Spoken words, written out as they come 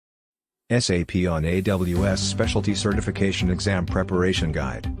SAP on AWS Specialty Certification Exam Preparation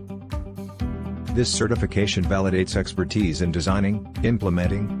Guide. This certification validates expertise in designing,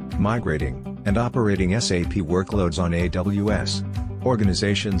 implementing, migrating, and operating SAP workloads on AWS.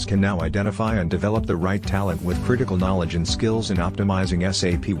 Organizations can now identify and develop the right talent with critical knowledge and skills in optimizing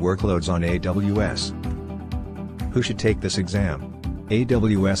SAP workloads on AWS. Who should take this exam?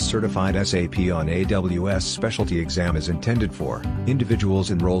 AWS Certified SAP on AWS Specialty Exam is intended for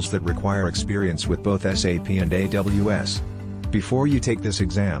individuals in roles that require experience with both SAP and AWS. Before you take this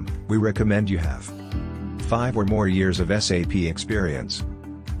exam, we recommend you have 5 or more years of SAP experience,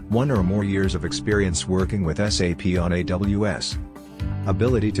 1 or more years of experience working with SAP on AWS,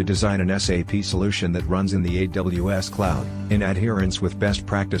 ability to design an SAP solution that runs in the AWS cloud, in adherence with best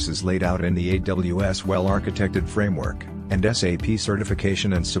practices laid out in the AWS well-architected framework, and SAP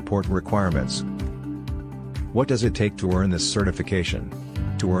certification and support requirements. What does it take to earn this certification?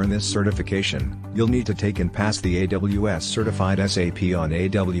 To earn this certification, you'll need to take and pass the AWS Certified SAP on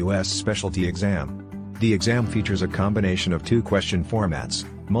AWS Specialty Exam. The exam features a combination of 2 question formats,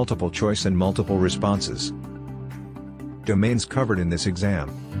 multiple choice and multiple responses. Domains covered in this exam: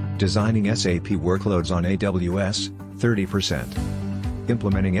 designing SAP workloads on AWS, 30%.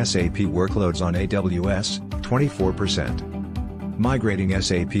 Implementing SAP workloads on AWS, 24%. Migrating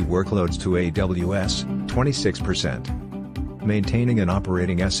SAP workloads to AWS, 26%. Maintaining and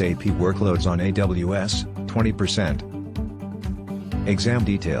operating SAP workloads on AWS, 20%. Exam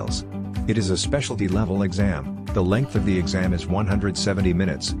details. It is a specialty level exam. The length of the exam is 170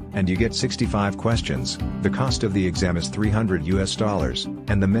 minutes, and you get 65 questions. The cost of the exam is $300,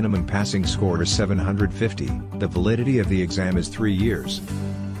 and the minimum passing score is 750. The validity of the exam is 3 years.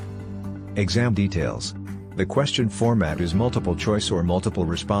 Exam details. The question format is multiple choice or multiple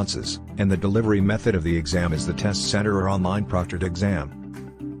responses, and the delivery method of the exam is the test center or online proctored exam.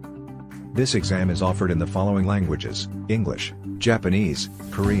 This exam is offered in the following languages: English, Japanese,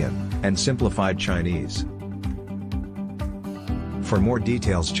 Korean, and Simplified Chinese. For more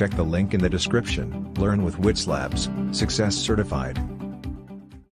details, check the link in the description. Learn with Whizlabs, Success Certified.